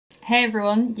Hey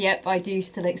everyone, yep, I do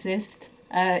still exist.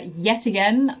 Yet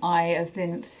again, I have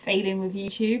been failing with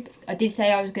YouTube. I did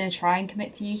say I was going to try and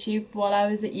commit to YouTube while I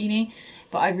was at uni,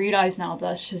 but I realise now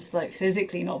that's just like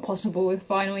physically not possible with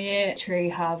final year. I literally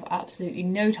have absolutely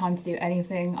no time to do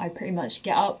anything. I pretty much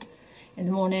get up in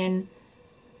the morning,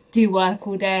 do work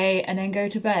all day and then go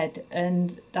to bed,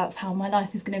 and that's how my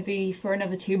life is going to be for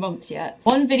another 2 months yet.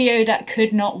 One video that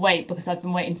could not wait, because I've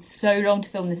been waiting so long to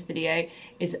film this video,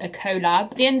 is a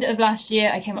collab. At the end of last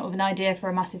year I came up with an idea for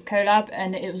a massive collab,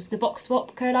 and it was the box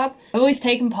swap collab. I've always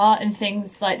taken part in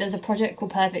things like, there's a project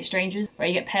called Perfect Strangers where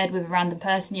you get paired with a random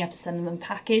person, you have to send them a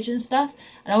package and stuff,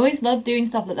 and I always love doing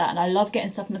stuff like that, and I love getting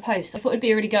stuff in the post. So I thought it'd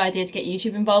be a really good idea to get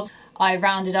YouTube involved. I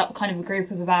rounded up kind of a group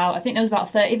of about, I think there was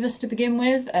about 30 of us to begin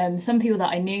with, some people that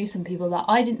I knew, some people that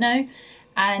I didn't know,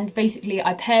 and basically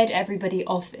I paired everybody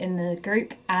off in the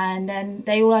group and then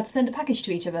they all had to send a package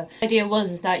to each other. The idea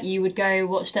was that you would go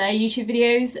watch their YouTube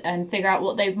videos and figure out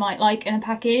what they might like in a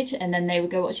package, and then they would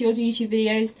go watch your YouTube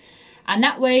videos, and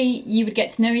that way you would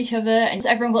get to know each other. And once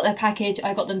everyone got their package,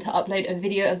 I got them to upload a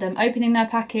video of them opening their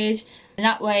package, and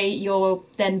that way you're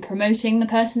then promoting the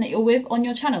person that you're with on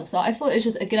your channel. So I thought it was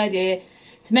just a good idea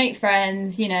to make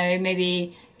friends, you know,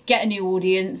 maybe get a new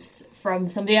audience from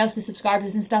somebody else's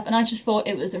subscribers and stuff, and I just thought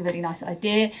it was a really nice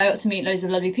idea. I got to meet loads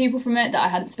of lovely people from it that I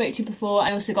hadn't spoke to before.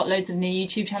 I also got loads of new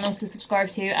YouTube channels to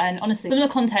subscribe to, and honestly, some of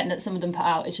the content that some of them put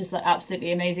out is just like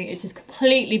absolutely amazing. It just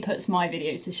completely puts my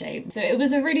videos to shame. So it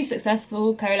was a really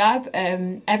successful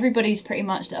collab. Everybody's pretty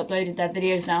much uploaded their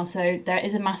videos now, so there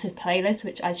is a massive playlist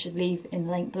which I should leave in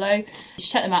the link below.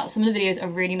 Just check them out. Some of the videos are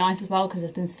really nice as well, because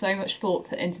there's been so much thought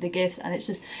put into the gifts, and it's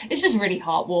just really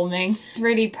heartwarming. I'm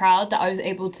really proud that I was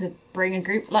able to bring a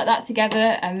group like that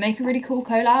together and make a really cool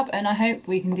collab, and I hope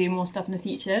we can do more stuff in the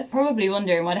future. Probably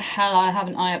wondering why the hell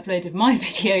haven't I uploaded my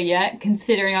video yet,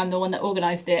 considering I'm the one that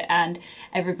organised it and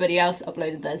everybody else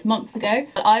uploaded theirs months ago.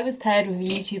 But I was paired with a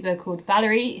YouTuber called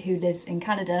Valerie who lives in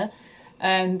Canada,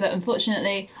 but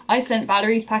unfortunately I sent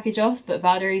Valerie's package off, but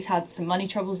Valerie's had some money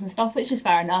troubles and stuff, which is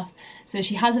fair enough, so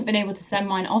she hasn't been able to send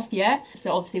mine off yet.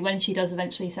 So obviously when she does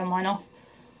eventually send mine off,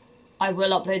 I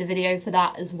will upload a video for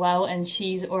that as well, and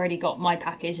she's already got my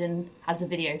package and has a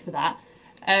video for that.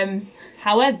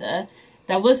 However,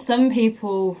 there was some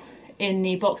people in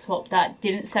the box swap that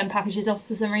didn't send packages off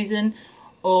for some reason,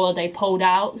 or they pulled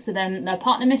out, so then their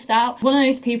partner missed out. One of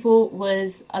those people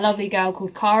was a lovely girl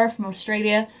called Cara from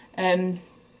Australia.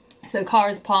 So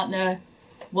Cara's partner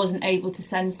wasn't able to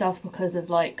send stuff because of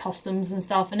like customs and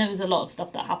stuff, and there was a lot of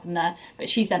stuff that happened there, but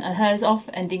she sent hers off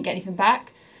and didn't get anything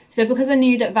back. So because I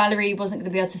knew that Valerie wasn't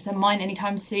going to be able to send mine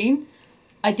anytime soon,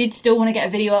 I did still want to get a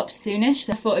video up soonish,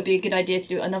 so I thought it'd be a good idea to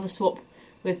do another swap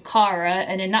with Cara,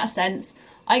 and in that sense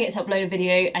I get to upload a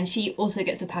video and she also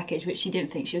gets a package which she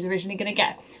didn't think she was originally going to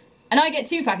get. And I get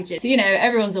 2 packages, so you know,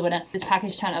 everyone's a winner. This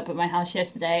package turned up at my house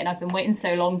yesterday and I've been waiting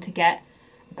so long to get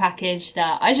a package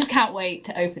that I just can't wait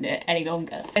to open it any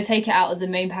longer. I take it out of the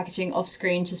main packaging off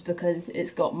screen just because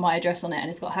it's got my address on it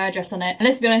and it's got her address on it. And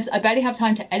let's be honest, I barely have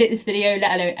time to edit this video,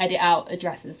 let alone edit out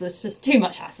addresses, so it's just too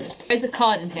much hassle. There's a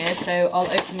card in here, so I'll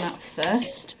open that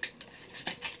first.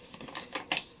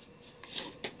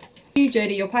 Thank you,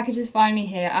 Jodie, your package is finally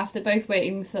here. After both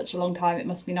waiting such a long time, it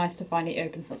must be nice to finally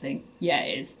open something. Yeah,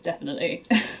 it is, definitely.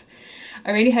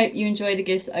 I really hope you enjoy the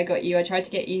gifts I got you. I tried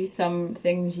to get you some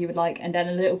things you would like, and then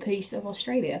a little piece of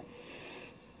Australia.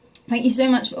 Thank you so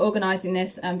much for organising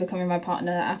this and becoming my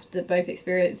partner after both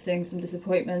experiencing some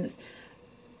disappointments.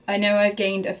 I know I've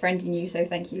gained a friend in you, so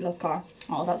thank you, love, Cara.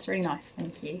 Oh, that's really nice,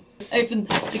 thank you. Open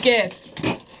the gifts.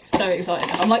 So excited.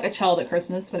 I'm like a child at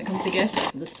Christmas when it comes to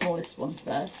gifts. The smallest one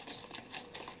first.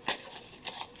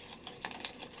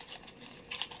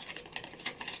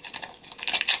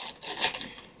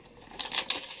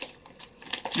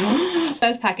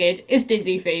 First package is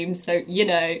Disney themed, so you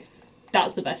know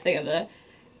that's the best thing ever.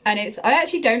 And it's, I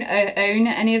actually don't own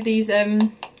any of these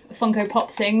Funko Pop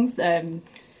things.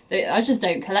 I just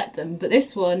don't collect them, but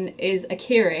this one is a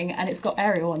keyring and it's got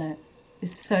Ariel on it.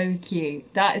 It's so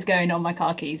cute. That is going on my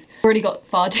car keys. I've already got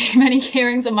far too many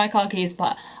keyrings on my car keys,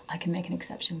 but I can make an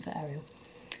exception for Ariel.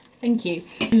 Thank you.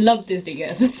 Love Disney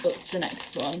gifts. What's the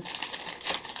next one?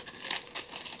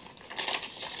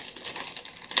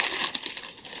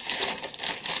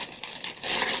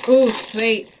 Oh,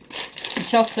 sweets.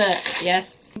 Chocolate,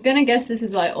 yes. I'm gonna guess this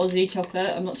is like Aussie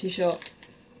chocolate, I'm not too sure.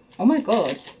 Oh my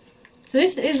god. So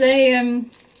this is a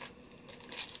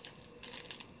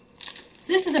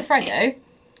Freddo,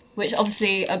 which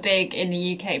obviously are big in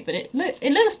the UK, but it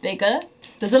looks bigger.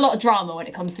 There's a lot of drama when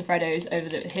it comes to Freddos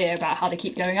over here about how they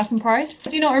keep going up in price.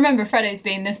 I do not remember Freddos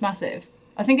being this massive.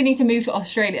 I think I need to move to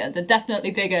Australia. They're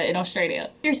definitely bigger in Australia.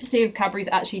 Curious to see if Cadbury's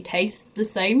actually tastes the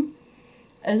same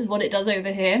as what it does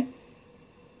over here.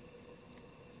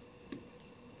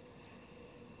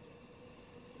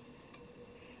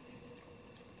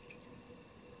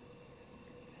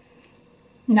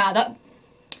 Nah,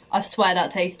 I swear that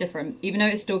tastes different. Even though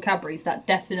it's still Cadbury's, that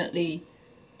definitely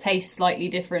tastes slightly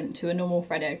different to a normal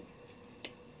Freddo.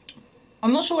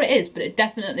 I'm not sure what it is, but it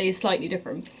definitely is slightly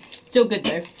different. Still good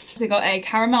though. So we got a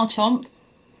caramel chomp.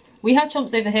 We have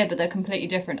chomps over here, but they're completely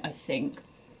different, I think.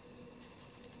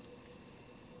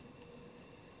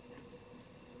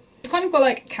 It's kind of got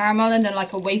like caramel and then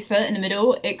like a wafer in the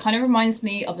middle. It kind of reminds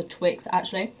me of a Twix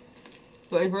actually,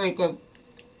 but it's really good.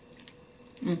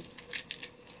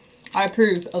 I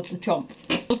approve of the chomp.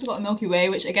 Also got a Milky Way,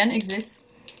 which again exists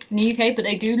in the UK, but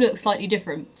they do look slightly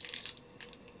different.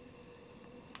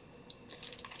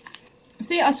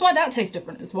 See, I swear that tastes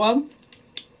different as well.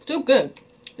 Still good,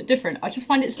 but different. I just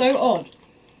find it so odd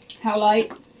how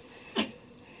like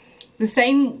the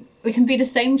same, it can be the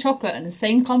same chocolate and the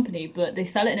same company, but they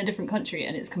sell it in a different country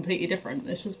and it's completely different.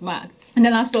 It's just mad. And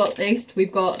then last but not least,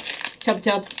 we've got Chupa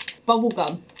Chups bubble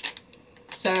gum.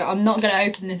 So I'm not gonna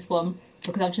open this one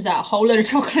because I've just had a whole load of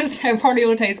chocolate, so it probably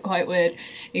all tastes quite weird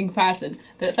in comparison.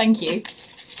 But thank you.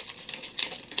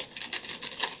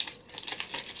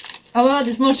 Oh wow,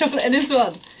 there's more chocolate in this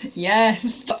one.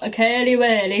 Yes. A curly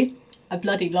whirly. I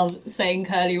bloody love saying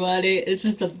curly whirly. It's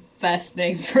just the best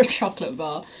name for a chocolate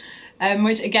bar.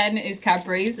 Which again is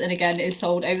Cadbury's and again is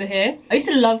sold over here. I used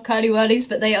to love curly whirlies,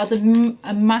 but they are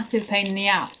a massive pain in the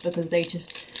ass because they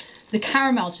just, the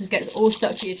caramel just gets all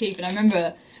stuck to your teeth. And I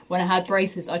remember when I had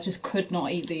braces, I just could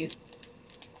not eat these.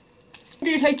 What do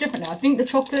you taste different now? I think the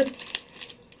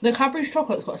Cadbury's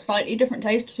chocolate's got a slightly different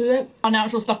taste to it. Oh, now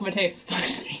it's all stuck in my teeth.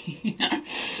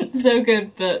 So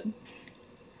good, but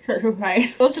that's okay.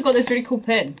 I've also got this really cool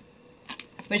pin,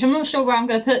 which I'm not sure where I'm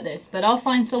going to put this, but I'll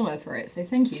find somewhere for it, so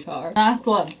thank you, Cara. Last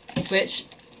one, which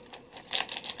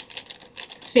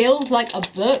feels like a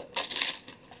book.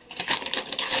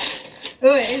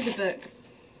 Oh, it is a book.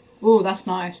 Oh, that's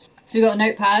nice. So we got a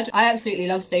notepad. I absolutely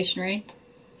love stationery.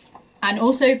 And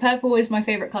also purple is my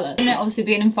favourite colour. And obviously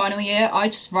being in final year, I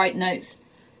just write notes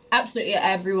absolutely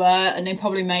everywhere and they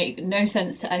probably make no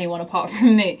sense to anyone apart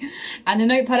from me. And the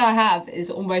notepad I have is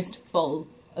almost full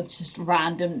of just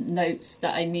random notes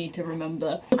that I need to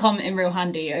remember. It'll come in real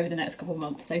handy over the next couple of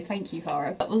months, so thank you,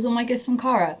 Cara. That was all my gifts from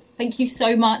Cara. Thank you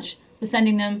so much for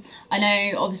sending them. I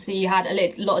know obviously you had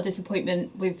a lot of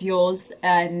disappointment with yours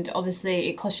and obviously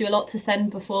it cost you a lot to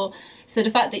send before, so the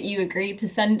fact that you agreed to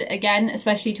send again,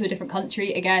 especially to a different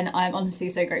country, again, I'm honestly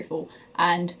so grateful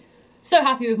and so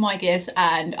happy with my gifts.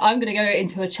 And I'm gonna go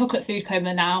into a chocolate food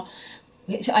coma now,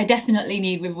 which I definitely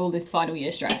need with all this final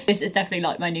year stress. This is definitely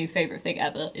like my new favourite thing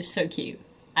ever. It's so cute.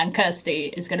 And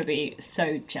Kirsty is going to be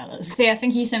so jealous. So yeah,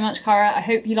 thank you so much, Cara. I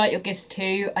hope you like your gifts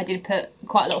too. I did put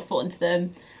quite a lot of thought into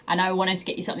them and I wanted to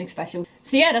get you something special.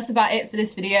 So yeah, that's about it for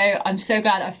this video. I'm so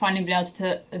glad I've finally been able to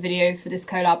put a video for this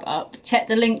collab up. Check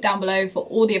the link down below for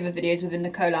all the other videos within the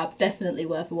collab. Definitely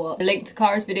worth a watch. The link to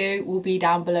Cara's video will be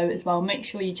down below as well. Make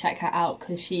sure you check her out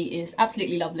because she is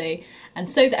absolutely lovely. And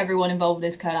so is everyone involved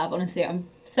with this collab. Honestly, I'm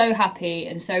so happy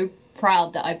and so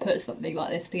proud that I put something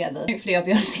like this together. Hopefully I'll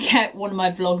be able to get one of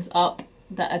my vlogs up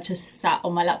that are just sat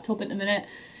on my laptop at the minute.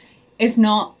 If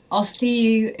not, I'll see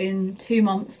you in 2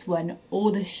 months when all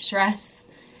this stress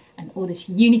and all this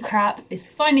uni crap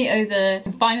is finally over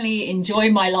and finally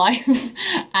enjoy my life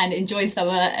and enjoy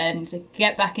summer and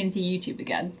get back into YouTube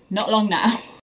again. Not long now.